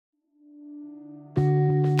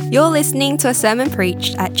You're listening to a sermon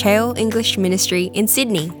preached at Cheil English Ministry in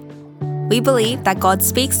Sydney. We believe that God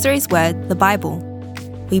speaks through His Word, the Bible.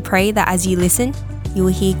 We pray that as you listen, you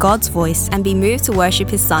will hear God's voice and be moved to worship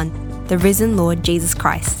His Son, the risen Lord Jesus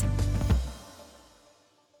Christ.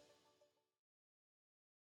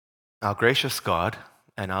 Our gracious God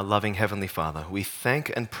and our loving Heavenly Father, we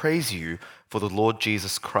thank and praise you for the Lord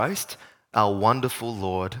Jesus Christ, our wonderful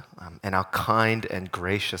Lord and our kind and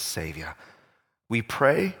gracious Savior. We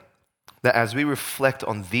pray that as we reflect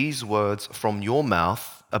on these words from your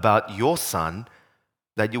mouth about your Son,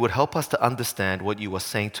 that you would help us to understand what you are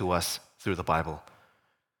saying to us through the Bible.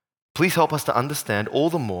 Please help us to understand all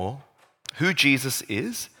the more who Jesus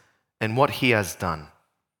is and what He has done.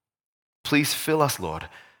 Please fill us, Lord,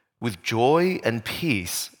 with joy and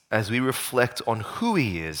peace as we reflect on who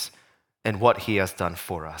He is and what He has done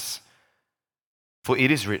for us. For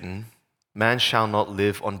it is written, man shall not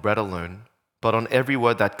live on bread alone, but on every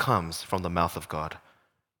word that comes from the mouth of God.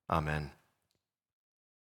 Amen.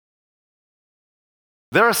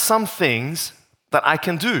 There are some things that I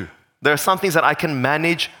can do. There are some things that I can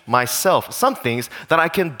manage myself. Some things that I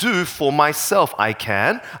can do for myself. I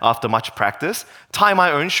can, after much practice, tie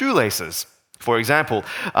my own shoelaces. For example,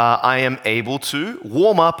 I am able to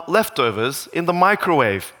warm up leftovers in the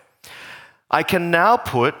microwave. I can now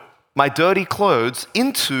put my dirty clothes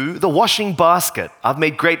into the washing basket. I've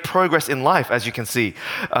made great progress in life, as you can see.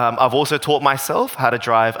 I've also taught myself how to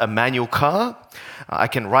drive a manual car. I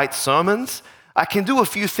can write sermons. I can do a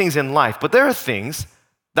few things in life, but there are things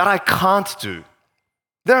that I can't do.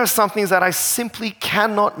 There are some things that I simply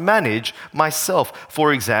cannot manage myself.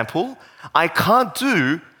 For example, I can't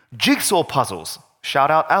do jigsaw puzzles.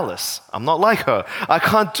 Shout out Alice. I'm not like her. I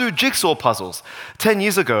can't do jigsaw puzzles. 10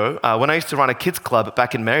 years ago, when I used to run a kids club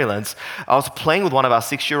back in Maryland, I was playing with one of our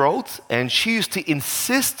 6-year-olds, and she used to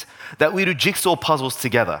insist that we do jigsaw puzzles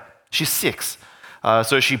together. She's 6.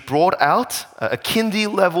 So she brought out a kindy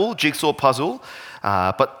level jigsaw puzzle,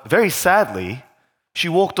 but very sadly, she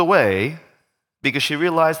walked away because she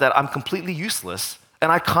realized that I'm completely useless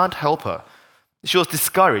and I can't help her. She was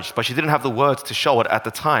discouraged, but she didn't have the words to show it at the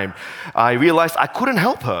time. I realized I couldn't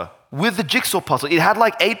help her with the jigsaw puzzle. It had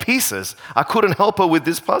like 8 pieces. I couldn't help her with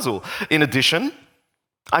this puzzle. In addition,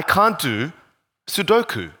 I can't do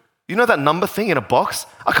Sudoku. You know that number thing in a box?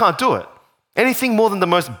 I can't do it. Anything more than the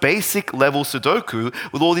most basic level Sudoku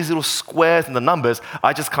with all these little squares and the numbers,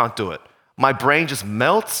 I just can't do it. My brain just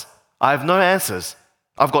melts. I have no answers.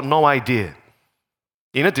 I've got no idea.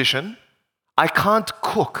 In addition, I can't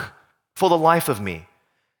cook for the life of me.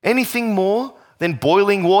 Anything more than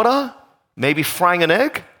boiling water, maybe frying an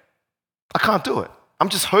egg, I can't do it. I'm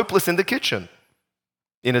just hopeless in the kitchen.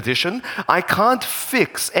 In addition, I can't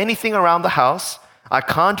fix anything around the house. I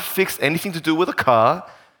can't fix anything to do with a car.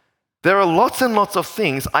 There are lots and lots of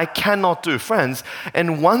things I cannot do, friends.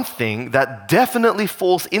 And one thing that definitely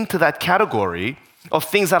falls into that category of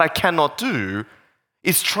things that I cannot do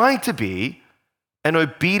is trying to be an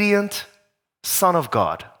obedient son of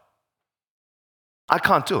God. I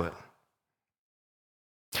can't do it.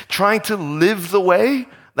 Trying to live the way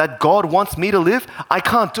that God wants me to live, I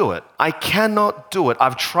can't do it. I cannot do it.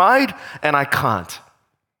 I've tried and I can't.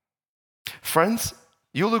 Friends,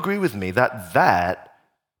 you'll agree with me that that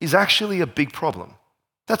is actually a big problem.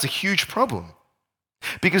 That's a huge problem.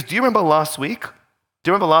 Because do you remember last week?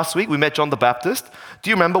 We met John the Baptist? Do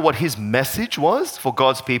you remember what his message was for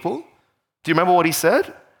God's people? Do you remember what he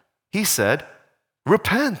said? He said,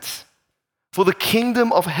 repent, for the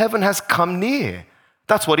kingdom of heaven has come near.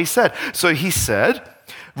 That's what he said. So he said,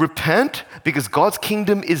 repent because God's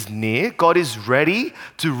kingdom is near. God is ready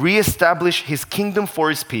to reestablish His kingdom for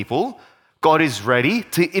His people. God is ready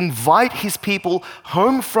to invite His people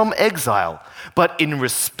home from exile. But in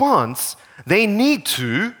response, they need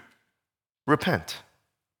to repent.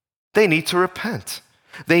 They need to repent.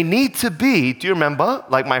 They need to be, do you remember,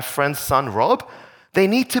 like my friend's son Rob? They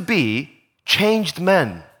need to be changed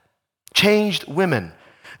men. Changed women.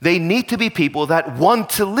 They need to be people that want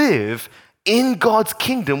to live in God's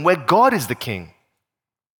kingdom where God is the king.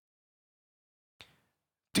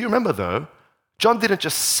 Do you remember though, John didn't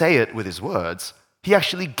just say it with his words. He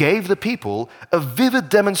actually gave the people a vivid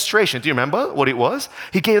demonstration. Do you remember what it was?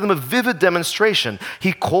 He gave them a vivid demonstration.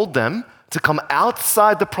 He called them to come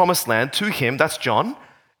outside the promised land to him, that's John,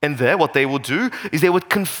 and there what they would do is they would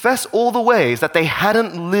confess all the ways that they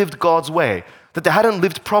hadn't lived God's way, that they hadn't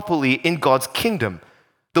lived properly in God's kingdom,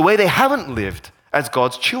 the way they haven't lived as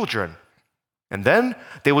God's children. And then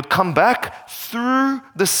they would come back through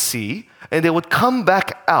the sea and they would come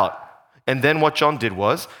back out. And then what John did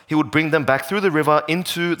was, he would bring them back through the river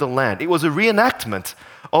into the land. It was a reenactment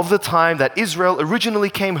of the time that Israel originally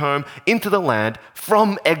came home into the land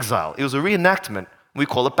from exile. It was a reenactment. We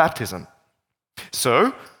call it baptism.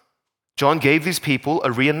 So, John gave these people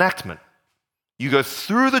a reenactment. You go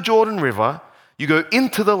through the Jordan River, you go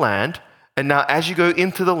into the land, and now as you go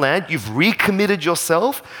into the land, you've recommitted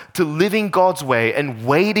yourself to living God's way and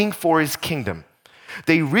waiting for His kingdom.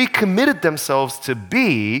 They recommitted themselves to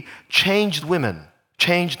be changed women,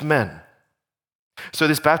 changed men. So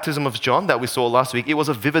this baptism of John that we saw last week, it was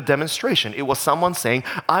a vivid demonstration. It was someone saying,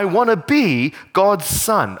 I want to be God's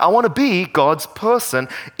son. I want to be God's person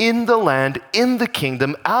in the land, in the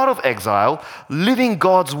kingdom, out of exile, living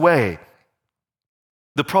God's way.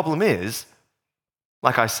 The problem is,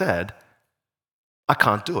 like I said, I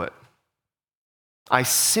can't do it. I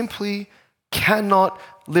simply cannot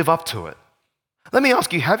live up to it. Let me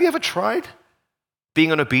ask you, have you ever tried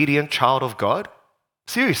being an obedient child of God?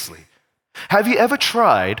 Seriously. Have you ever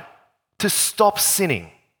tried to stop sinning?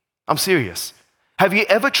 I'm serious. Have you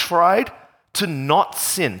ever tried to not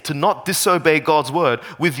sin, to not disobey God's word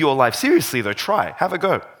with your life? Seriously though, try. Have a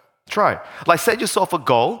go. Try. Like set yourself a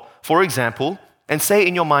goal, for example, and say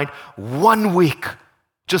in your mind, 1 week,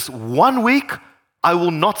 just 1 week, I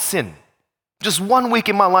will not sin. Just 1 week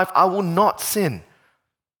in my life, I will not sin.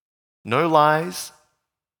 No lies,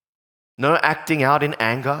 no acting out in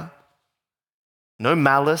anger, no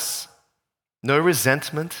malice, no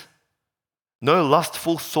resentment, no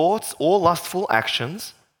lustful thoughts or lustful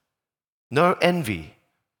actions, no envy,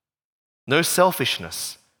 no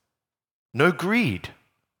selfishness, no greed,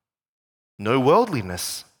 no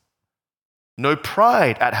worldliness, no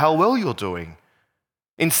pride at how well you're doing.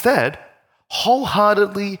 Instead,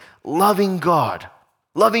 wholeheartedly loving God,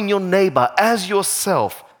 loving your neighbor as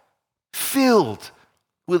yourself, filled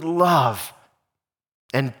with love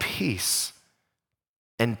and peace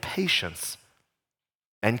and patience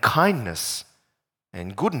and kindness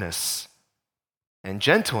and goodness and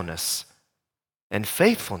gentleness and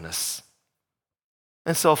faithfulness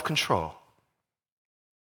and self-control.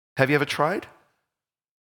 Have you ever tried?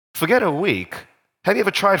 Forget a week. Have you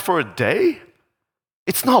ever tried for a day?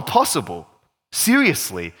 It's not possible.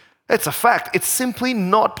 Seriously, it's a fact. It's simply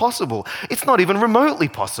not possible. It's not even remotely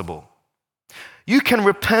possible. You can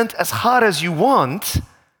repent as hard as you want,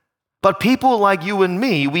 but people like you and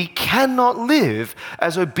me, we cannot live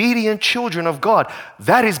as obedient children of God.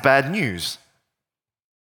 That is bad news.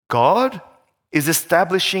 God is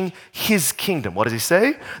establishing His kingdom. What does He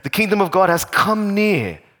say? The kingdom of God has come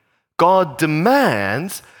near. God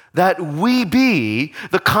demands that we be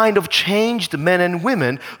the kind of changed men and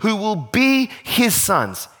women who will be His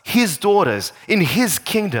sons, His daughters in His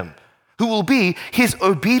kingdom, who will be His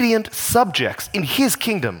obedient subjects in His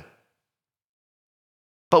kingdom.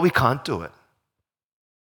 But we can't do it.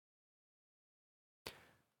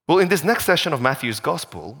 Well, in this next session of Matthew's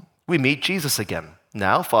Gospel, we meet Jesus again.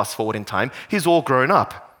 Now, fast forward in time, He's all grown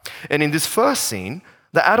up. And in this first scene,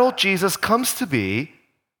 the adult Jesus comes to be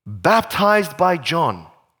baptized by John.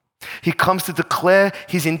 He comes to declare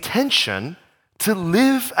His intention to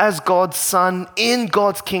live as God's son in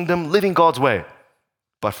God's kingdom, living God's way.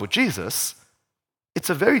 But for Jesus,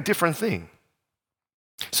 it's a very different thing.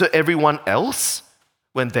 So everyone else,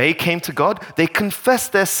 when they came to God, they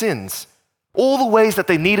confessed their sins, all the ways that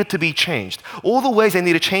they needed to be changed, all the ways they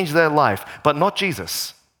need to change their life, but not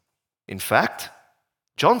Jesus. In fact,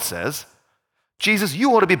 John says, Jesus,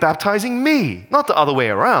 you ought to be baptizing me, not the other way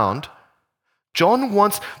around. John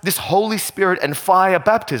wants this Holy Spirit and fire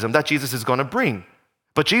baptism that Jesus is going to bring.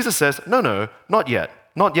 But Jesus says, no, not yet,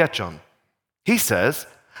 John. He says,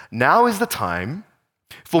 now is the time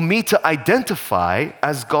for me to identify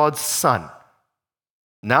as God's son.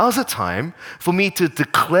 Now is the time for me to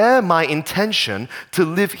declare my intention to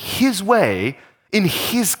live His way in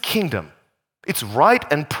His kingdom. It's right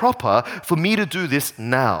and proper for me to do this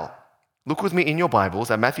now. Look with me in your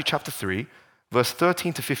Bibles at Matthew chapter 3, verse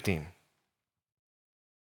 13 to 15.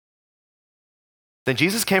 Then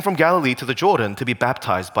Jesus came from Galilee to the Jordan to be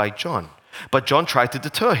baptized by John. But John tried to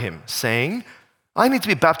deter him, saying, I need to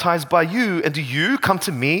be baptized by you, and do you come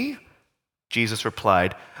to me? Jesus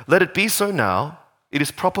replied, let it be so now. It is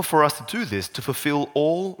proper for us to do this to fulfill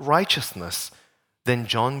all righteousness. Then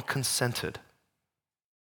John consented.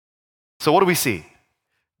 So what do we see?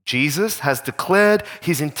 Jesus has declared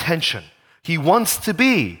His intention. He wants to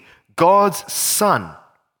be God's son.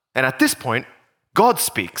 And at this point, God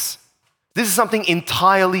speaks. This is something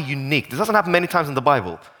entirely unique. This doesn't happen many times in the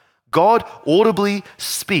Bible. God audibly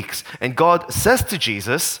speaks, and God says to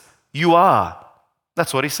Jesus, you are.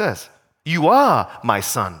 That's what He says. You are my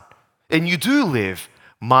son, and you do live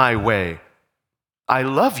my way. I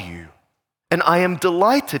love you, and I am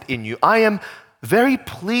delighted in you. I am very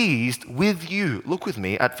pleased with you. Look with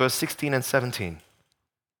me at verse 16 and 17.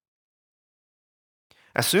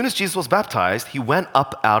 As soon as Jesus was baptized, he went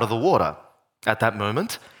up out of the water. At that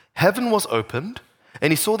moment, heaven was opened,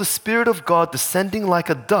 and he saw the Spirit of God descending like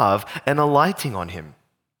a dove and alighting on him.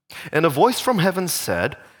 And a voice from heaven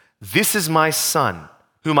said, "This is my Son,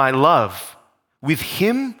 whom I love. With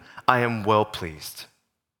him I am well pleased."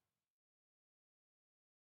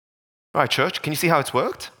 All right, church, can you see how it's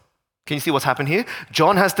worked? Can you see what's happened here?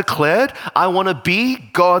 John has declared, I want to be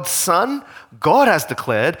God's son. God has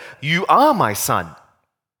declared, you are my son.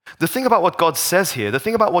 The thing about what God says here, the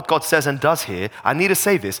thing about what God says and does here, I need to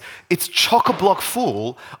say this, it's chock-a-block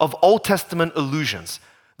full of Old Testament allusions.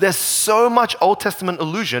 There's so much Old Testament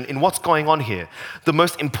allusion in what's going on here. The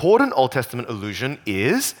most important Old Testament allusion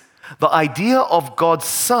is the idea of God's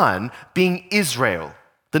son being Israel,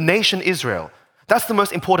 the nation Israel. That's the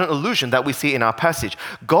most important allusion that we see in our passage.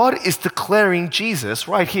 God is declaring Jesus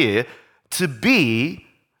right here to be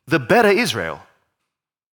the better Israel.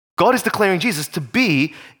 God is declaring Jesus to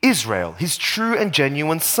be Israel, his true and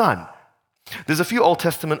genuine son. There's a few Old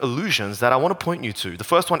Testament allusions that I want to point you to. The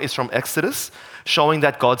first one is from Exodus, showing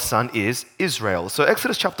that God's son is Israel. So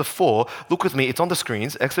Exodus chapter 4, look with me, it's on the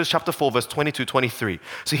screens. Exodus chapter 4, verse 22-23.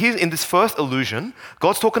 So here in this first allusion,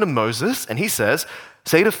 God's talking to Moses, and he says,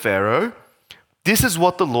 say to Pharaoh, this is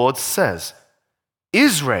what the Lord says.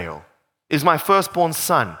 Israel is my firstborn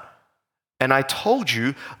son. And I told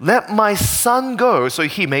you, let my son go so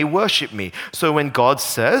he may worship me. So when God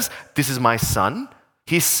says, this is my son,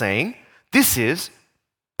 he's saying, this is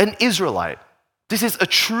an Israelite. This is a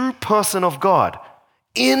true person of God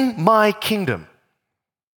in my kingdom.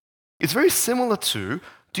 It's very similar to,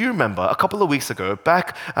 do you remember a couple of weeks ago,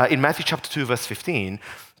 back in Matthew chapter 2, verse 15,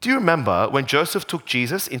 do you remember when Joseph took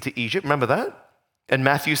Jesus into Egypt? Remember that? And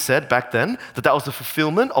Matthew said back then that that was the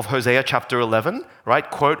fulfillment of Hosea chapter 11, right?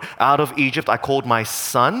 Quote, out of Egypt I called my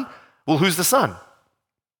son. Well, who's the son?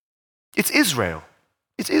 It's Israel.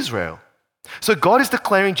 It's Israel. So God is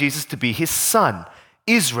declaring Jesus to be his son,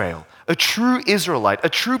 Israel, a true Israelite, a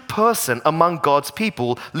true person among God's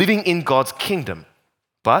people living in God's kingdom.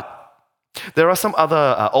 But there are some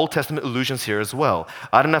other Old Testament allusions here as well.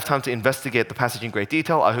 I don't have time to investigate the passage in great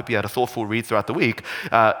detail. I hope you had a thoughtful read throughout the week.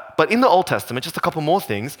 But in the Old Testament, just a couple more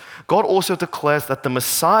things, God also declares that the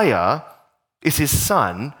Messiah is his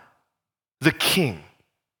son, the king.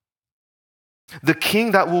 The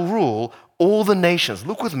king that will rule all the nations.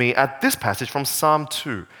 Look with me at this passage from Psalm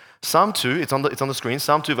 2. Psalm 2, it's on the screen,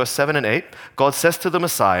 Psalm 2, verse 7 and 8. God says to the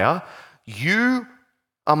Messiah, you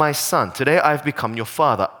are my son. Today I've become your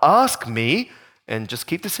father. Ask me, and just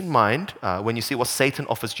keep this in mind when you see what Satan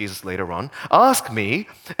offers Jesus later on. Ask me,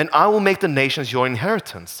 and I will make the nations your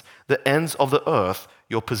inheritance, the ends of the earth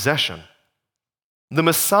your possession. The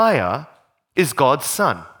Messiah is God's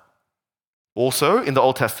son. Also, in the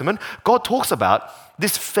Old Testament, God talks about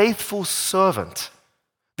this faithful servant.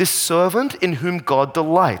 This servant in whom God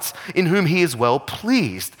delights, in whom he is well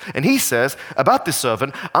pleased. And he says about this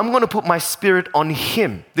servant, I'm going to put my spirit on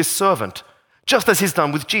him, this servant, just as he's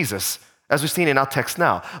done with Jesus, as we've seen in our text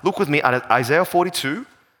now. Look with me at Isaiah 42.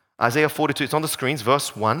 Isaiah 42, it's on the screens,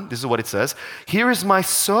 verse 1. This is what it says. Here is my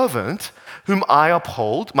servant whom I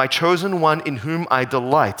uphold, my chosen one in whom I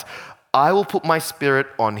delight. I will put my spirit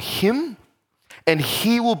on him, and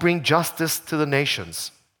he will bring justice to the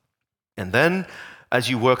nations. And then, as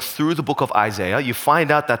you work through the book of Isaiah, you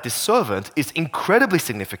find out that this servant is incredibly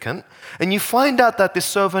significant, and you find out that this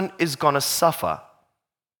servant is going to suffer.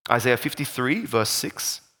 Isaiah 53, verse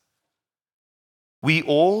 6. We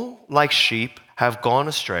all, like sheep, have gone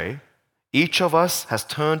astray. Each of us has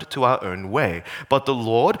turned to our own way. But the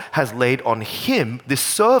Lord has laid on him, this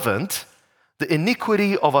servant, the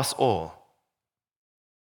iniquity of us all.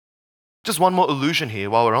 Just one more allusion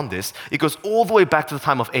here while we're on this. It goes all the way back to the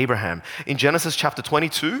time of Abraham. In Genesis chapter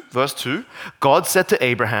 22, verse 2, God said to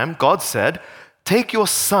Abraham, God said, take your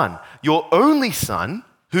son, your only son,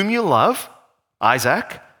 whom you love,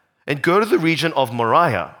 Isaac, and go to the region of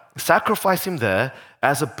Moriah. Sacrifice him there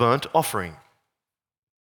as a burnt offering.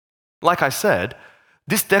 Like I said,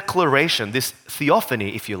 this declaration, this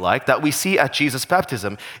theophany, if you like, that we see at Jesus'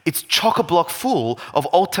 baptism, it's chock-a-block full of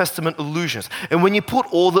Old Testament allusions. And when you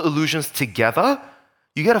put all the allusions together,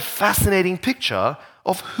 you get a fascinating picture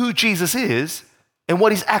of who Jesus is and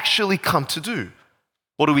what he's actually come to do.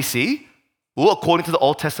 What do we see? Well, according to the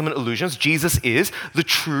Old Testament allusions, Jesus is the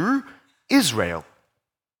true Israel.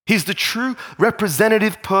 He's the true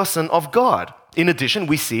representative person of God. In addition,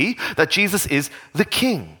 we see that Jesus is the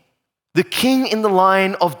king. The king in the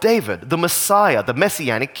line of David, the Messiah, the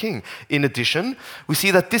messianic king. In addition, we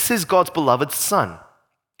see that this is God's beloved son.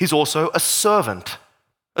 He's also a servant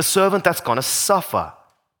that's going to suffer.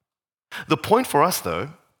 The point for us, though,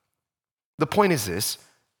 the point is this: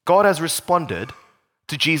 God has responded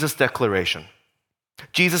to Jesus' declaration.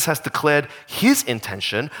 Jesus has declared his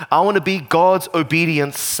intention. I want to be God's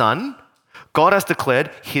obedient son. God has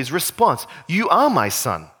declared his response. You are my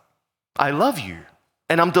son. I love you,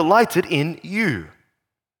 and I'm delighted in you.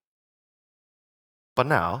 But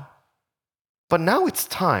now it's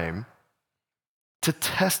time to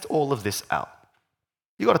test all of this out.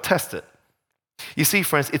 You got to test it. You see,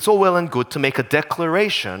 friends, it's all well and good to make a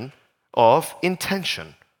declaration of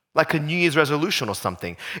intention, like a New Year's resolution or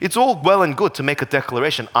something. It's all well and good to make a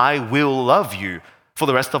declaration, I will love you for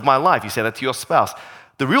the rest of my life. You say that to your spouse.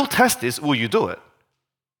 The real test is, will you do it?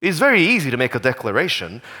 It's very easy to make a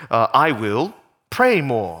declaration. I will pray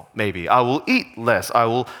more, maybe. I will eat less. I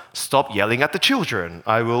will stop yelling at the children.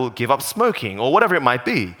 I will give up smoking, or whatever it might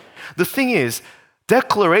be. The thing is,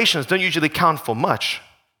 declarations don't usually count for much.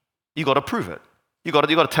 You got to prove it. You got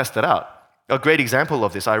to test it out. A great example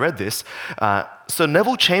of this, I read this. So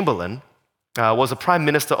Neville Chamberlain was a Prime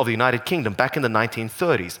Minister of the United Kingdom back in the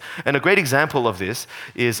 1930s. And a great example of this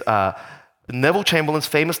is Neville Chamberlain's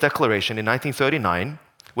famous declaration in 1939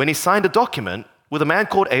 when he signed a document with a man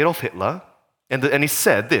called Adolf Hitler, and he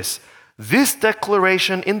said this: "This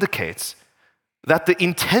declaration indicates that the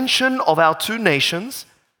intention of our two nations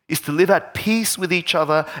is to live at peace with each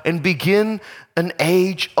other and begin an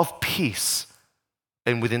age of peace."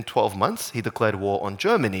 And within 12 months, he declared war on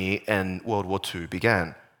Germany and World War II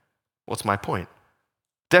began. What's my point?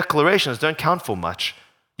 Declarations don't count for much.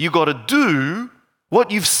 You've got to do what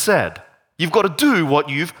you've said. You've got to do what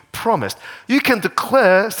you've promised. You can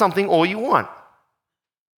declare something all you want.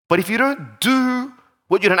 But if you don't do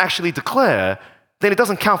what you don't actually declare, then it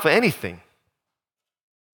doesn't count for anything.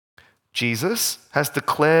 Jesus has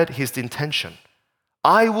declared his intention.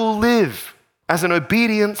 I will live as an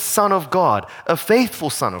obedient son of God, a faithful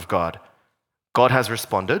son of God. God has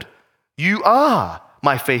responded, you are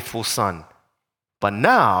my faithful son. But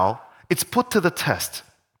now it's put to the test.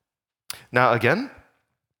 Now again,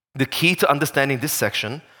 the key to understanding this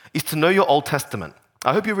section is to know your Old Testament.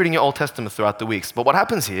 I hope you're reading your Old Testament throughout the weeks. But what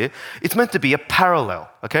happens here, it's meant to be a parallel,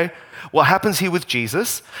 okay? What happens here with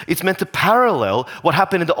Jesus, it's meant to parallel what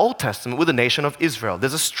happened in the Old Testament with the nation of Israel.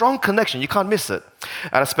 There's a strong connection. You can't miss it.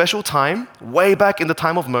 At a special time, way back in the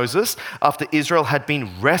time of Moses, after Israel had been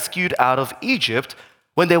rescued out of Egypt,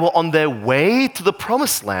 when they were on their way to the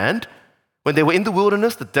promised land, when they were in the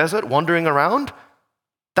wilderness, the desert, wandering around,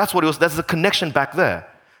 that's what it was. That's the connection back there.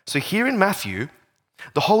 So here in Matthew,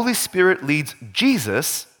 the Holy Spirit leads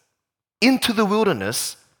Jesus into the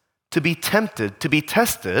wilderness to be tempted, to be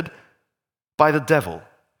tested by the devil,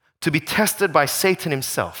 to be tested by Satan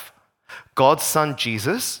himself. God's son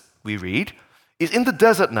Jesus, we read, is in the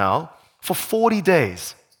desert now for 40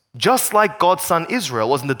 days, just like God's son Israel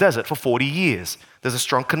was in the desert for 40 years. There's a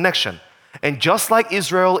strong connection. And just like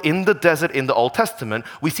Israel in the desert in the Old Testament,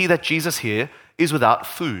 we see that Jesus here is without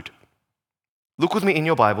food. Look with me in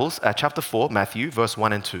your Bibles at chapter 4, Matthew, verse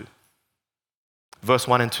 1 and 2. Verse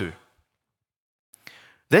 1 and 2.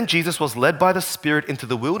 Then Jesus was led by the Spirit into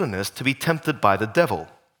the wilderness to be tempted by the devil.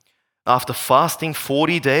 After fasting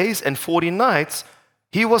 40 days and 40 nights,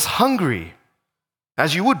 he was hungry,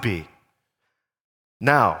 as you would be.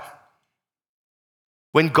 Now,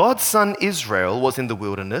 when God's son Israel was in the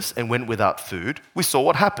wilderness and went without food, we saw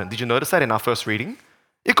what happened. Did you notice that in our first reading?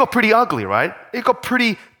 It got pretty ugly, right? It got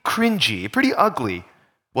pretty cringy, pretty ugly.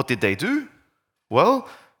 What did they do? Well,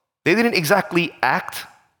 they didn't exactly act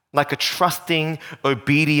like a trusting,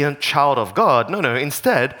 obedient child of God. No.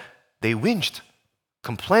 Instead, they whinged.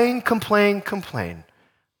 Complain.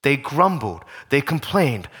 They grumbled. They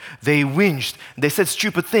complained. They whinged. They said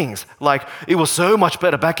stupid things like, it was so much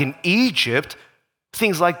better back in Egypt.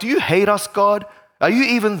 Things like, do you hate us, God? Are you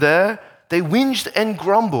even there? They whinged and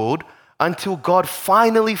grumbled until God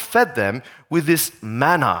finally fed them with this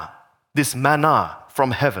manna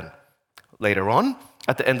from heaven. Later on,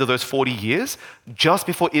 at the end of those 40 years, just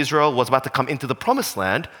before Israel was about to come into the promised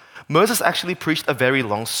land, Moses actually preached a very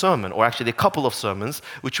long sermon, or actually a couple of sermons,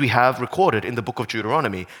 which we have recorded in the book of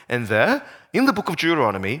Deuteronomy. And there, in the book of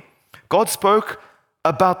Deuteronomy, God spoke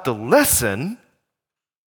about the lesson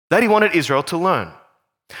that he wanted Israel to learn.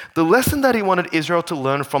 The lesson that he wanted Israel to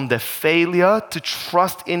learn from their failure to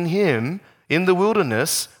trust in him in the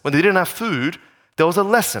wilderness when they didn't have food, there was a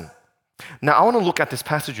lesson. Now, I want to look at this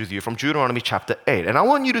passage with you from Deuteronomy chapter 8, and I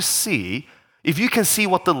want you to see if you can see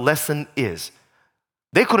what the lesson is.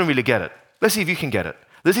 They couldn't really get it. Let's see if you can get it.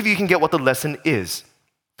 Let's see if you can get what the lesson is.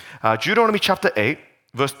 Deuteronomy chapter 8,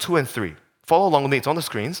 verse 2 and 3. Follow along with me, it's on the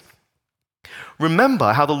screens.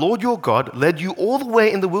 Remember how the Lord your God led you all the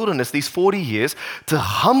way in the wilderness these 40 years to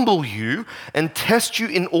humble you and test you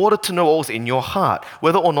in order to know what was in your heart,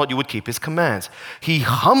 whether or not you would keep his commands. He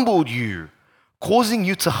humbled you, causing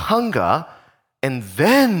you to hunger, and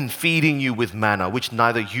then feeding you with manna, which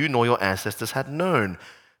neither you nor your ancestors had known,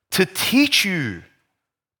 to teach you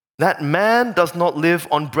that man does not live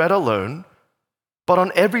on bread alone, but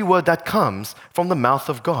on every word that comes from the mouth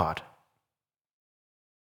of God.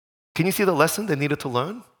 Can you see the lesson they needed to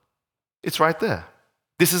learn? It's right there.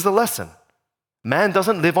 This is the lesson. Man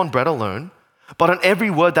doesn't live on bread alone, but on every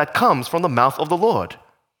word that comes from the mouth of the Lord.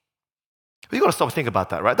 You've got to stop and think about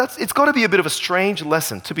that, right? It's got to be a bit of a strange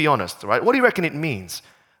lesson, to be honest, right? What do you reckon it means?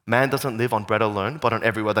 Man doesn't live on bread alone, but on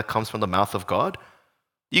every word that comes from the mouth of God.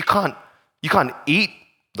 You can't eat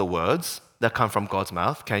the words that come from God's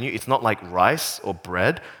mouth, can you? It's not like rice or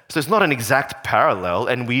bread. So it's not an exact parallel,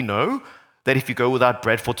 and we know that if you go without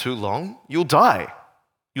bread for too long, you'll die.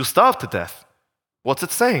 You'll starve to death. What's it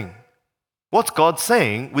saying? What's God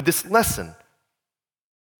saying with this lesson?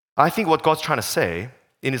 I think what God's trying to say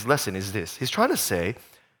in his lesson is this. He's trying to say,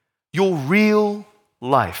 your real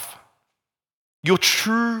life, your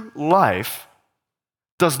true life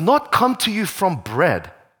does not come to you from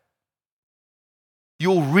bread.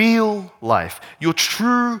 Your real life, your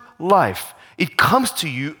true life, it comes to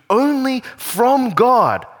you only from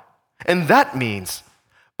God. And that means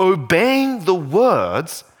obeying the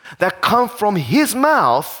words that come from his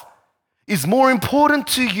mouth is more important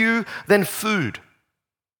to you than food.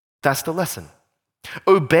 That's the lesson.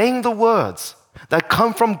 Obeying the words that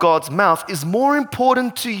come from God's mouth is more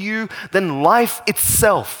important to you than life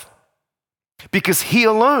itself, because he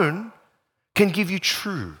alone can give you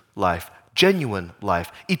true life, genuine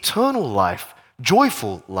life, eternal life,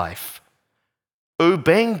 joyful life.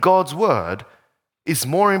 Obeying God's word is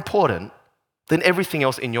more important than everything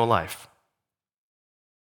else in your life.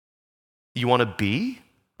 You want to be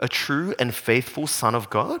a true and faithful son of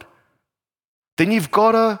God? Then you've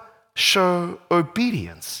got to show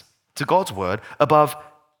obedience to God's word above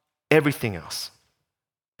everything else.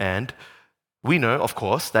 And we know, of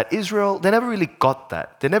course, that Israel, they never really got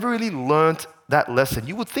that. They never really learned that lesson.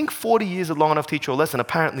 You would think 40 years is long enough to teach you a lesson.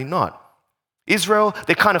 Apparently not. Israel,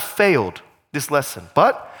 they kind of failed this lesson.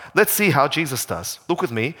 But let's see how Jesus does. Look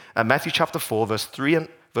with me at Matthew chapter 4, verse 3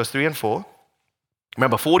 and 4.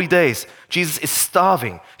 Remember, 40 days, Jesus is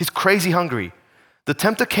starving. He's crazy hungry. The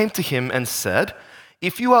tempter came to him and said,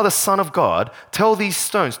 "If you are the Son of God, tell these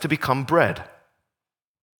stones to become bread."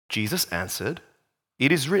 Jesus answered,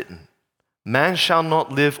 "It is written, man shall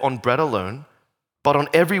not live on bread alone, but on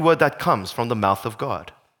every word that comes from the mouth of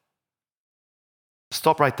God."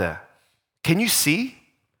 Stop right there. Can you see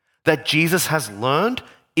that Jesus has learned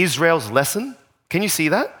Israel's lesson? Can you see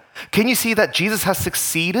that? Can you see that Jesus has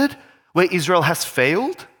succeeded where Israel has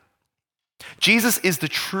failed? Jesus is the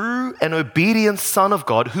true and obedient Son of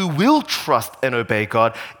God who will trust and obey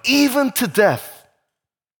God even to death.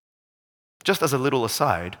 Just as a little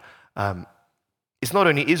aside, it's not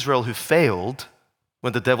only Israel who failed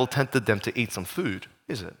when the devil tempted them to eat some food,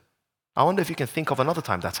 is it? I wonder if you can think of another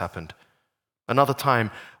time that's happened. Another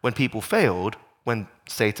time when people failed when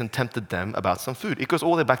Satan tempted them about some food. It goes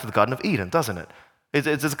all the way back to the Garden of Eden, doesn't it?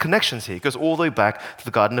 There's connections here. It goes all the way back to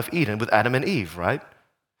the Garden of Eden with Adam and Eve, right?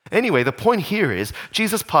 Anyway, the point here is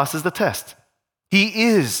Jesus passes the test. He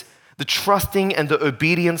is the trusting and the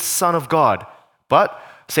obedient Son of God. But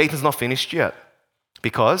Satan's not finished yet.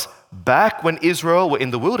 Because back when Israel were in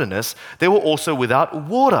the wilderness, they were also without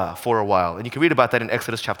water for a while. And you can read about that in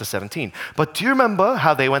Exodus chapter 17. But do you remember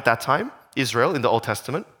how they went that time, Israel, in the Old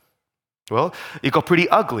Testament? Well, it got pretty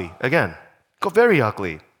ugly again. It got very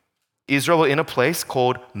ugly. Israel were in a place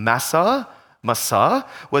called Massah,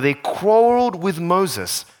 where they quarreled with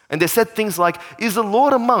Moses. And they said things like, "Is the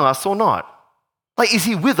Lord among us or not? Like, is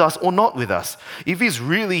he with us or not with us? If he's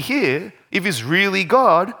really here, if he's really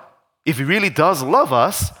God, if he really does love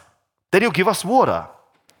us, then he'll give us water."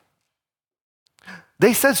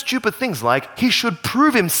 They said stupid things like, "He should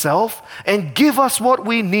prove himself and give us what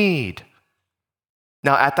we need."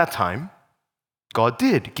 Now, at that time, God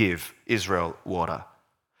did give Israel water.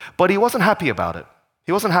 But he wasn't happy about it.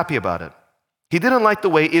 He wasn't happy about it. He didn't like the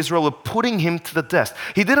way Israel were putting him to the test.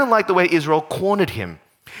 He didn't like the way Israel cornered him.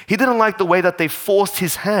 He didn't like the way that they forced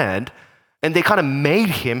his hand and they kind of made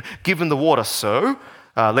him give him the water. So,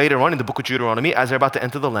 later on in the book of Deuteronomy, as they're about to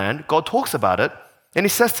enter the land, God talks about it and he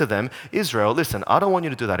says to them, "Israel, listen, I don't want you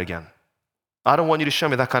to do that again. I don't want you to show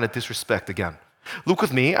me that kind of disrespect again." Look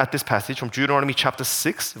with me at this passage from Deuteronomy chapter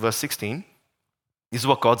 6, verse 16. This is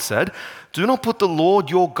what God said. Do not put the Lord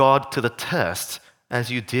your God to the test as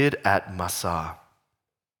you did at Massah.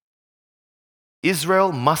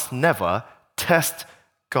 Israel must never test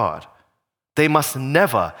God. They must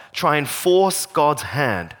never try and force God's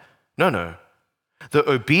hand. No. The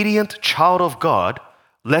obedient child of God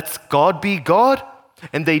lets God be God,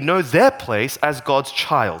 and they know their place as God's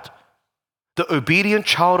child. The obedient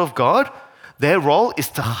child of God, their role is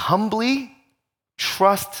to humbly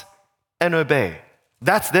trust and obey.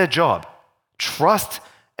 That's their job. Trust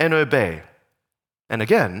and obey. And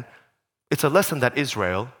again, it's a lesson that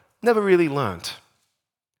Israel never really learned.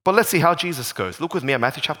 But let's see how Jesus goes. Look with me at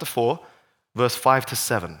Matthew chapter 4, verse 5 to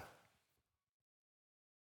 7.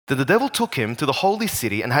 Then the devil took him to the holy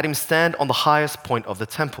city and had him stand on the highest point of the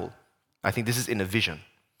temple. I think this is in a vision.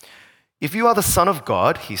 If you are the Son of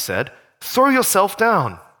God, he said, throw yourself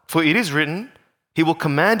down, for it is written, he will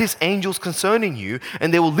command his angels concerning you,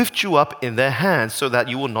 and they will lift you up in their hands so that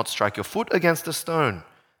you will not strike your foot against a stone.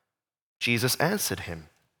 Jesus answered him,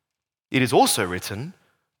 it is also written,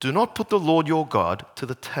 do not put the Lord your God to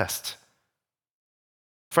the test.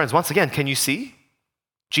 Friends, once again, can you see?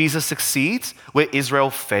 Jesus succeeds where Israel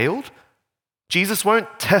failed. Jesus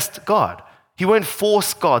won't test God. He won't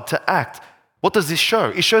force God to act. What does this show?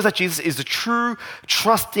 It shows that Jesus is the true,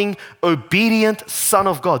 trusting, obedient Son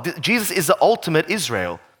of God. Jesus is the ultimate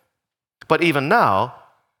Israel. But even now,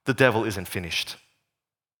 the devil isn't finished.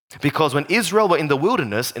 Because when Israel were in the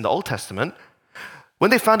wilderness in the Old Testament,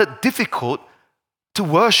 when they found it difficult to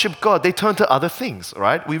worship God, they turned to other things,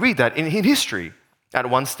 right? We read that in history. At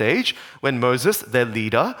one stage, when Moses, their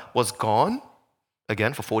leader, was gone,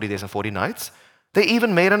 again for 40 days and 40 nights, they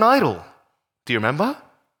even made an idol. Do you remember?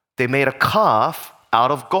 They made a calf out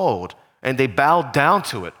of gold, and they bowed down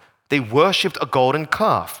to it. They worshipped a golden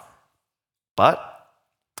calf. But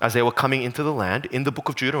as they were coming into the land, in the book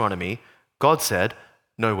of Deuteronomy, God said,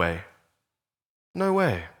 no way. No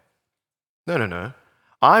way. No.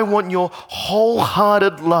 I want your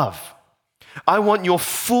wholehearted love. I want your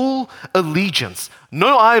full allegiance.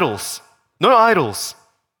 No idols. No idols.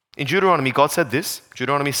 In Deuteronomy, God said this,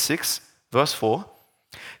 Deuteronomy 6, verse 4.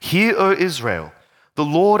 Hear, O Israel, the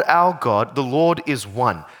Lord our God, the Lord is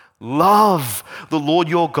one. Love the Lord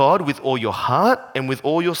your God with all your heart and with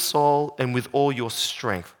all your soul and with all your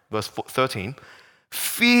strength. Verse 13.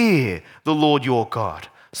 Fear the Lord your God.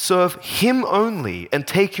 Serve him only and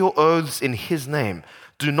take your oaths in his name.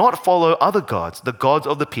 Do not follow other gods, the gods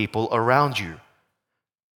of the people around you.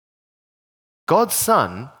 God's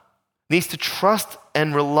Son needs to trust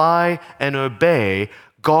and rely and obey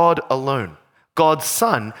God alone. God's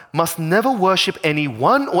Son must never worship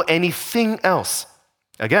anyone or anything else.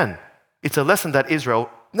 Again, it's a lesson that Israel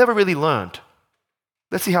never really learned.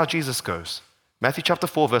 Let's see how Jesus goes. Matthew chapter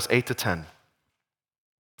 4, verse 8 to 10.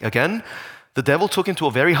 Again, the devil took him to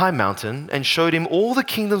a very high mountain and showed him all the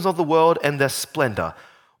kingdoms of the world and their splendor.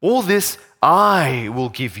 All this I will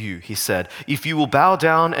give you, he said, if you will bow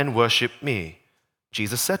down and worship me.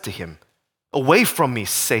 Jesus said to him, away from me,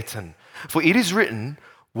 Satan, for it is written,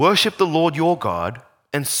 worship the Lord your God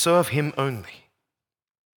and serve him only.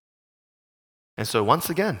 And so once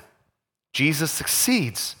again, Jesus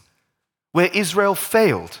succeeds where Israel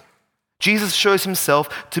failed. Jesus shows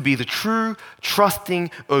himself to be the true, trusting,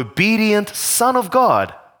 obedient Son of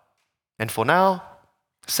God. And for now,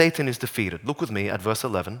 Satan is defeated. Look with me at verse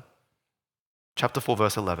 11. Chapter 4,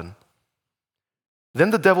 verse 11.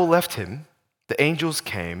 Then the devil left him, the angels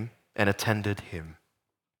came and attended him.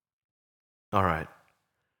 All right.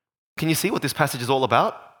 Can you see what this passage is all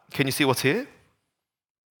about? Can you see what's here?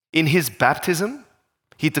 In his baptism,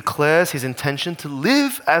 he declares his intention to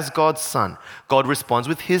live as God's Son. God responds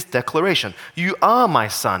with his declaration, you are my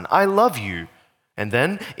Son, I love you. And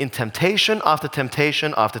then in temptation after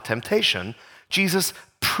temptation after temptation, Jesus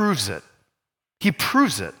proves it. He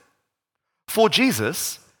proves it. For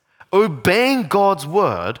Jesus, obeying God's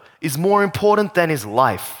word is more important than his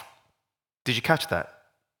life. Did you catch that?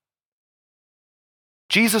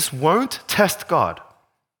 Jesus won't test God.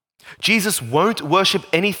 Jesus won't worship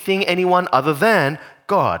anyone other than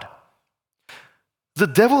God. The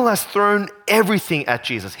devil has thrown everything at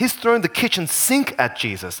Jesus. He's thrown the kitchen sink at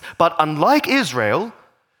Jesus. But unlike Israel,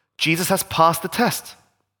 Jesus has passed the test.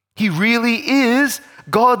 He really is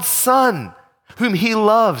God's Son, whom he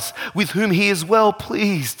loves, with whom he is well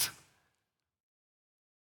pleased.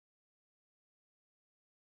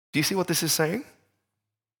 Do you see what this is saying?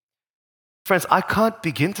 Friends, I can't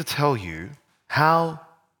begin to tell you how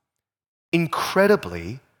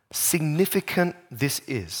incredibly significant this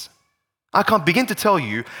is. I can't begin to tell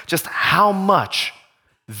you just how much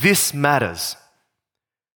this matters.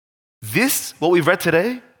 This, what we've read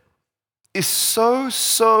today, is so,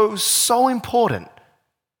 so, so important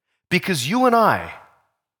because you and I,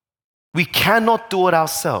 we cannot do it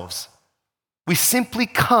ourselves. We simply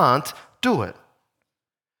can't do it.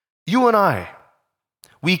 You and I,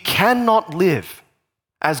 we cannot live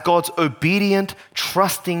as God's obedient,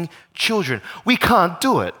 trusting children. We can't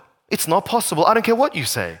do it. It's not possible. I don't care what you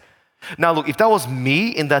say. Now look, if that was me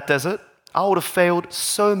in that desert, I would have failed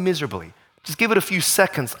so miserably. Just give it a few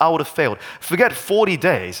seconds, I would have failed. Forget 40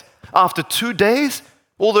 days. After 2 days,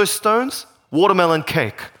 all those stones, watermelon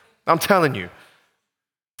cake. I'm telling you.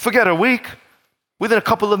 Forget a week. Within a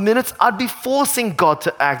couple of minutes, I'd be forcing God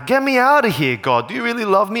to act. Get me out of here, God. Do you really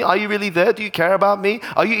love me? Are you really there? Do you care about me?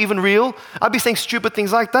 Are you even real? I'd be saying stupid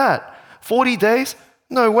things like that. 40 days?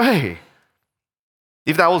 No way.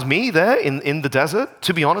 If that was me there in the desert,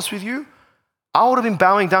 to be honest with you, I would have been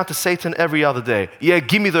bowing down to Satan every other day. Yeah,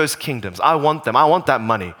 give me those kingdoms. I want them. I want that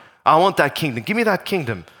money. I want that kingdom. Give me that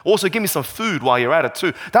kingdom. Also, give me some food while you're at it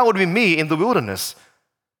too. That would be me in the wilderness.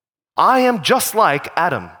 I am just like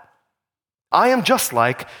Adam. I am just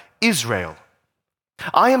like Israel.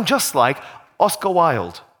 I am just like Oscar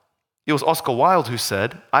Wilde. It was Oscar Wilde who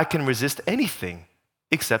said, I can resist anything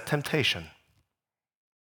except temptation.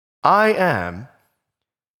 I am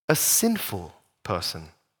a sinful person.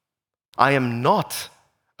 I am not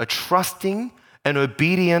a trusting and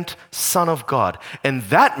obedient son of God. And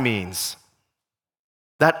that means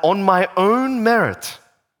that on my own merit,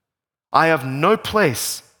 I have no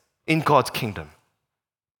place in God's kingdom.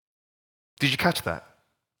 Did you catch that?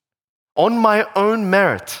 On my own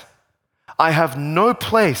merit, I have no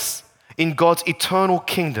place in God's eternal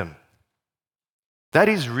kingdom. That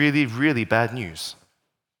is really, really bad news.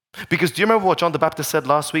 Because do you remember what John the Baptist said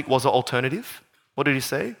last week was an alternative? What did he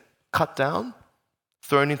say? Cut down,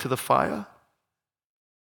 thrown into the fire.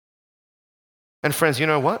 And friends, you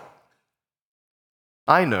know what?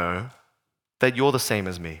 I know that you're the same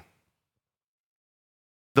as me.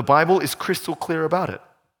 The Bible is crystal clear about it.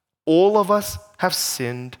 All of us have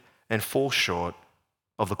sinned and fall short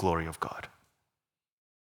of the glory of God.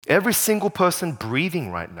 Every single person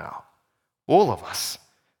breathing right now, all of us,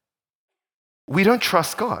 we don't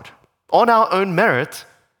trust God. On our own merit,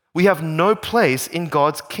 we have no place in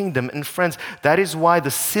God's kingdom. And friends, that is why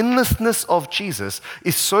the sinlessness of Jesus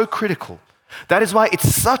is so critical. That is why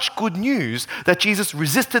it's such good news that Jesus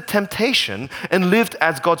resisted temptation and lived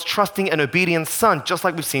as God's trusting and obedient son, just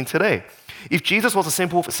like we've seen today. If Jesus was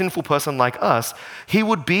a sinful person like us, he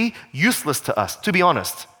would be useless to us, to be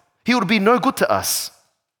honest. He would be no good to us.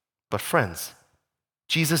 But friends,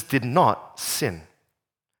 Jesus did not sin.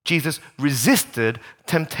 Jesus resisted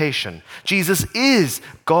temptation. Jesus is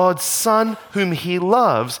God's Son whom he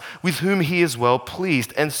loves, with whom he is well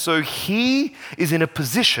pleased. And so he is in a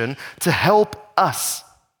position to help us.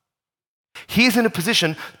 He is in a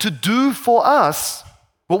position to do for us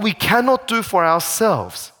what we cannot do for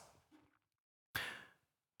ourselves.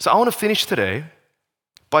 So I want to finish today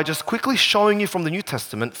by just quickly showing you from the New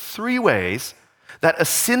Testament 3 ways that a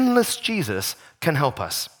sinless Jesus can help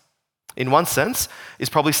us. In one sense, it's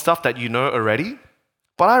probably stuff that you know already,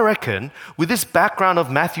 but I reckon with this background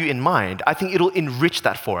of Matthew in mind, I think it'll enrich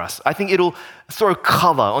that for us. I think it'll throw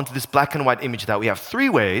color onto this black and white image that we have. 3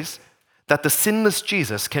 ways that the sinless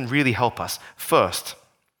Jesus can really help us. First,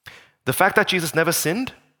 the fact that Jesus never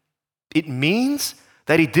sinned, it means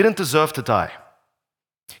that he didn't deserve to die.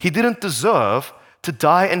 He didn't deserve to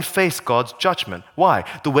die and face God's judgment. Why?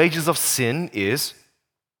 The wages of sin is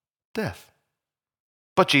death.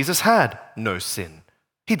 But Jesus had no sin.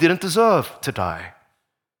 He didn't deserve to die.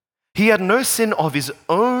 He had no sin of his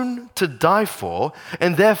own to die for,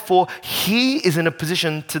 and therefore he is in a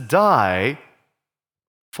position to die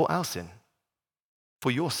for our sin,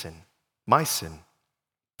 for your sin, my sin.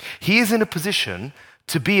 He is in a position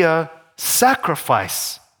to be a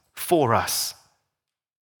sacrifice for us.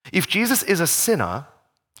 If Jesus is a sinner,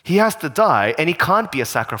 he has to die, and he can't be a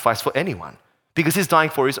sacrifice for anyone because he's dying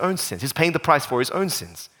for his own sins. He's paying the price for his own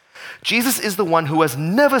sins. Jesus is the one who has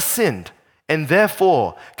never sinned and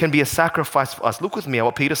therefore can be a sacrifice for us. Look with me at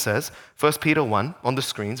what Peter says, 1 Peter 1 on the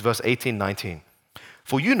screens, verse 18, 19.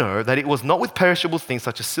 For you know that it was not with perishable things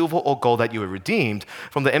such as silver or gold that you were redeemed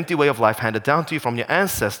from the empty way of life handed down to you from your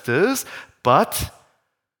ancestors, but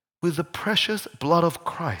with the precious blood of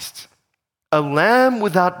Christ, a lamb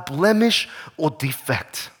without blemish or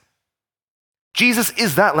defect. Jesus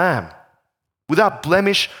is that lamb, without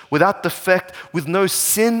blemish, without defect, with no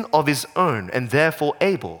sin of his own, and therefore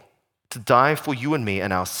able to die for you and me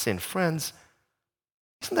and our sin. Friends,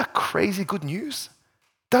 isn't that crazy good news?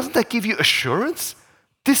 Doesn't that give you assurance?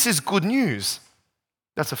 This is good news.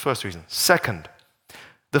 That's the first reason. Second,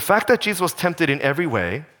 the fact that Jesus was tempted in every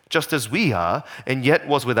way just as we are, and yet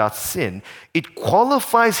was without sin, it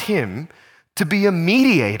qualifies him to be a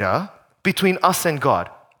mediator between us and God.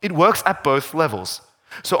 It works at both levels.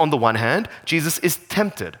 So on the one hand, Jesus is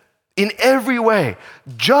tempted in every way,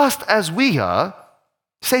 just as we are.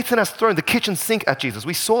 Satan has thrown the kitchen sink at Jesus.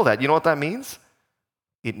 We saw that. You know what that means?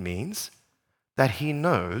 It means that he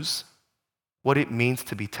knows what it means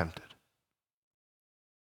to be tempted.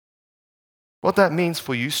 What that means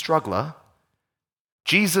for you, struggler,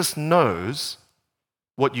 Jesus knows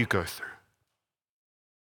what you go through.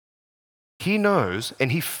 He knows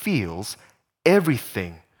and he feels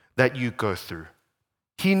everything that you go through.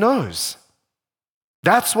 He knows.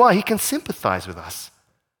 That's why he can sympathize with us.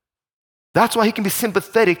 That's why he can be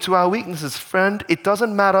sympathetic to our weaknesses. Friend, it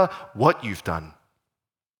doesn't matter what you've done.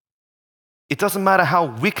 It doesn't matter how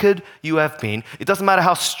wicked you have been. It doesn't matter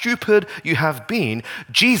how stupid you have been.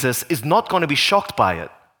 Jesus is not going to be shocked by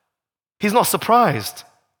it. He's not surprised.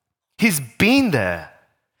 He's been there.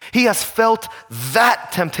 He has felt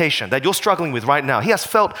that temptation that you're struggling with right now. He has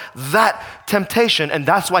felt that temptation, and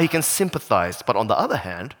that's why he can sympathize. But on the other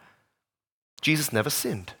hand, Jesus never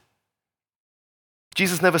sinned.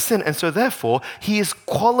 Jesus never sinned, and so therefore, he is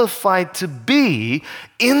qualified to be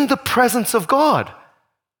in the presence of God.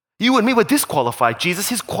 You and me were disqualified.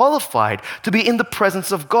 Jesus is qualified to be in the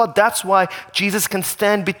presence of God. That's why Jesus can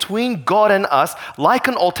stand between God and us like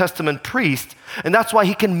an Old Testament priest, and that's why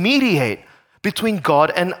he can mediate between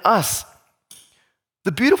God and us.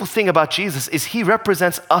 The beautiful thing about Jesus is he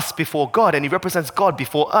represents us before God and he represents God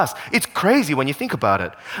before us. It's crazy when you think about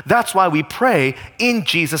it. That's why we pray in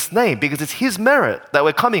Jesus' name, because it's his merit that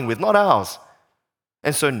we're coming with, not ours.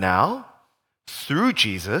 And so now, through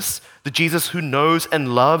Jesus, the Jesus who knows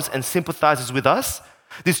and loves and sympathizes with us,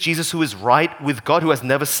 this Jesus who is right with God, who has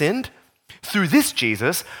never sinned, through this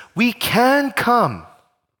Jesus, we can come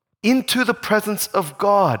into the presence of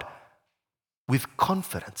God with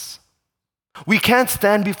confidence. We can't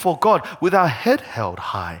stand before God with our head held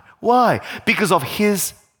high. Why? Because of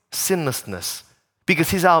his sinlessness,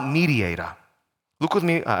 because he's our mediator. Look with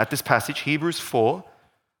me at this passage, Hebrews 4,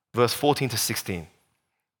 verse 14 to 16.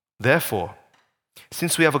 Therefore,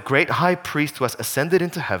 since we have a great high priest who has ascended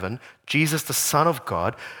into heaven, Jesus the Son of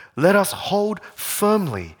God, let us hold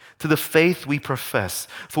firmly to the faith we profess.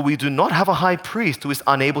 For we do not have a high priest who is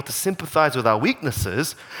unable to sympathize with our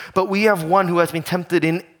weaknesses, but we have one who has been tempted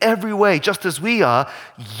in every way, just as we are,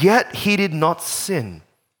 yet he did not sin.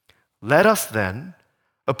 Let us then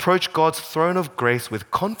approach God's throne of grace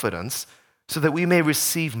with confidence, so that we may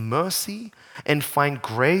receive mercy and find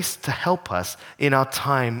grace to help us in our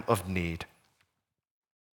time of need.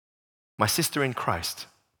 My sister in Christ,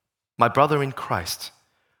 my brother in Christ,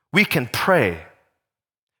 we can pray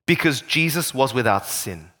because Jesus was without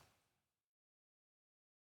sin.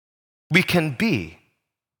 We can be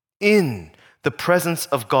in the presence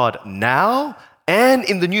of God now and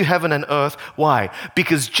in the new heaven and earth. Why?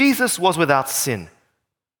 Because Jesus was without sin.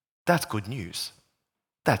 That's good news.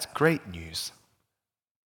 That's great news.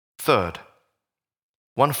 Third,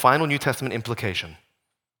 one final New Testament implication.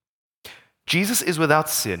 Jesus is without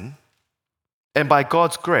sin, and by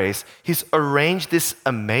God's grace, he's arranged this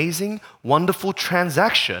amazing, wonderful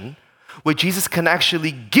transaction where Jesus can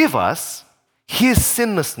actually give us his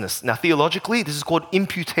sinlessness. Now, theologically, this is called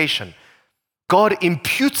imputation. God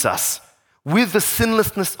imputes us with the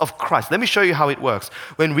sinlessness of Christ. Let me show you how it works.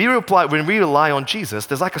 When we rely on Jesus,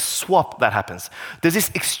 there's like a swap that happens. There's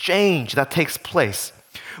this exchange that takes place.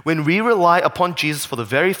 When we rely upon Jesus for the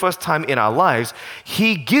very first time in our lives,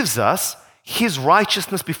 he gives us his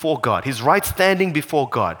righteousness before God, his right standing before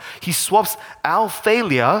God. He swaps our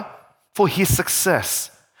failure for his success.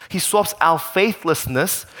 He swaps our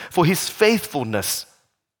faithlessness for his faithfulness.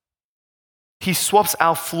 He swaps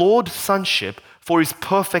our flawed sonship for his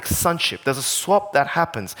perfect sonship. There's a swap that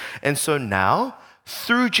happens. And so now,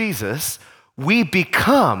 through Jesus, we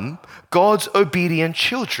become God's obedient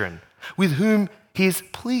children with whom he is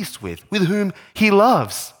pleased with whom he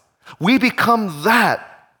loves. We become that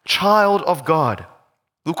child of God.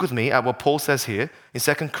 Look with me at what Paul says here in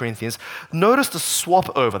 2 Corinthians. Notice the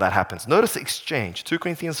swap over that happens. Notice the exchange. 2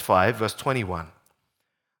 Corinthians 5, verse 21.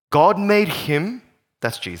 God made him,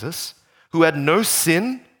 that's Jesus, who had no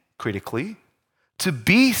sin, critically, to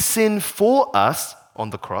be sin for us on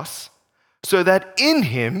the cross, so that in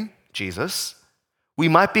him, Jesus, we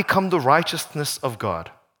might become the righteousness of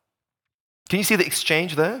God. Can you see the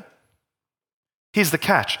exchange there? Here's the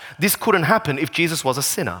catch. This couldn't happen if Jesus was a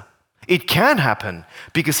sinner. It can happen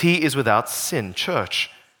because he is without sin. Church,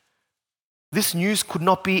 this news could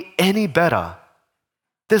not be any better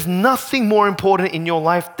There's nothing more important in your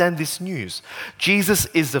life than this news. Jesus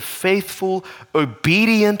is the faithful,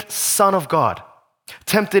 obedient Son of God,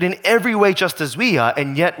 tempted in every way just as we are,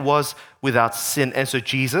 and yet was without sin. And so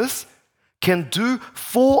Jesus can do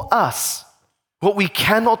for us what we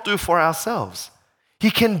cannot do for ourselves. He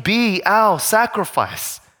can be our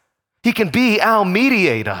sacrifice. He can be our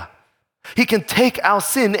mediator. He can take our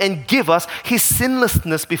sin and give us his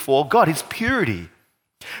sinlessness before God, his purity.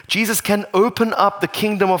 Jesus can open up the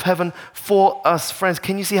kingdom of heaven for us, friends.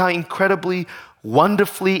 Can you see how incredibly,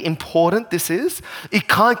 wonderfully important this is? It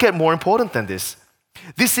can't get more important than this.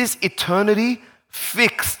 This is eternity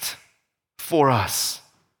fixed for us.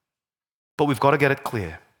 But we've got to get it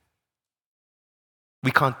clear.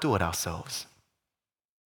 We can't do it ourselves.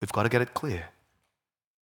 We've got to get it clear.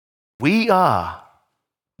 We are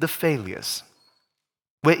the failures.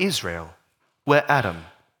 We're Israel. We're Adam.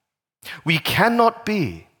 We cannot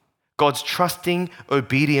be God's trusting,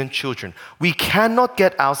 obedient children. We cannot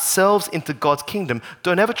get ourselves into God's kingdom.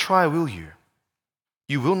 Don't ever try, will you?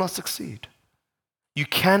 You will not succeed. You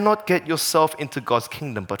cannot get yourself into God's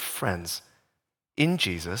kingdom. But friends, in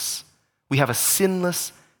Jesus, we have a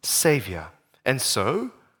sinless Savior. And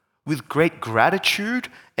so, with great gratitude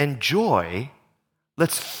and joy,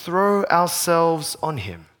 let's throw ourselves on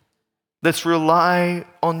him. Let's rely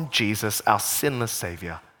on Jesus, our sinless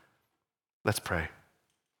Savior. Let's pray.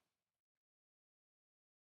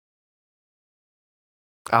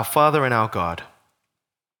 Our Father and our God,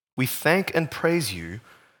 we thank and praise you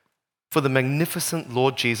for the magnificent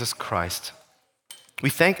Lord Jesus Christ. We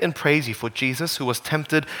thank and praise you for Jesus, who was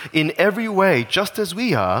tempted in every way just as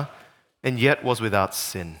we are, and yet was without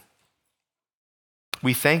sin.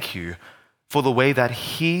 We thank you for the way that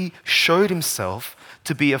he showed himself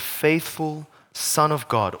to be a faithful Son of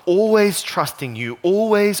God, always trusting you,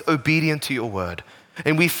 always obedient to your word.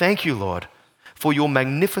 And we thank you, Lord, for your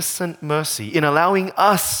magnificent mercy in allowing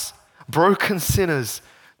us, broken sinners,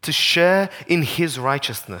 to share in his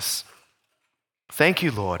righteousness. Thank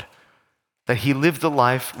you, Lord, that he lived the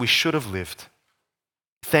life we should have lived.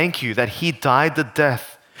 Thank you that he died the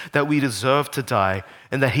death that we deserve to die,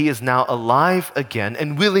 and that he is now alive again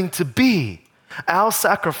and willing to be our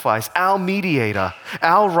sacrifice, our mediator,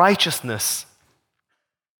 our righteousness.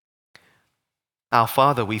 Our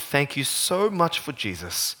Father, we thank you so much for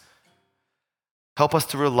Jesus. Help us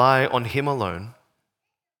to rely on him alone,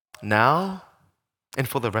 now and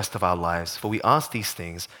for the rest of our lives. For we ask these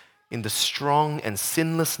things in the strong and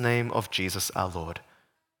sinless name of Jesus our Lord.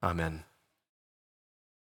 Amen.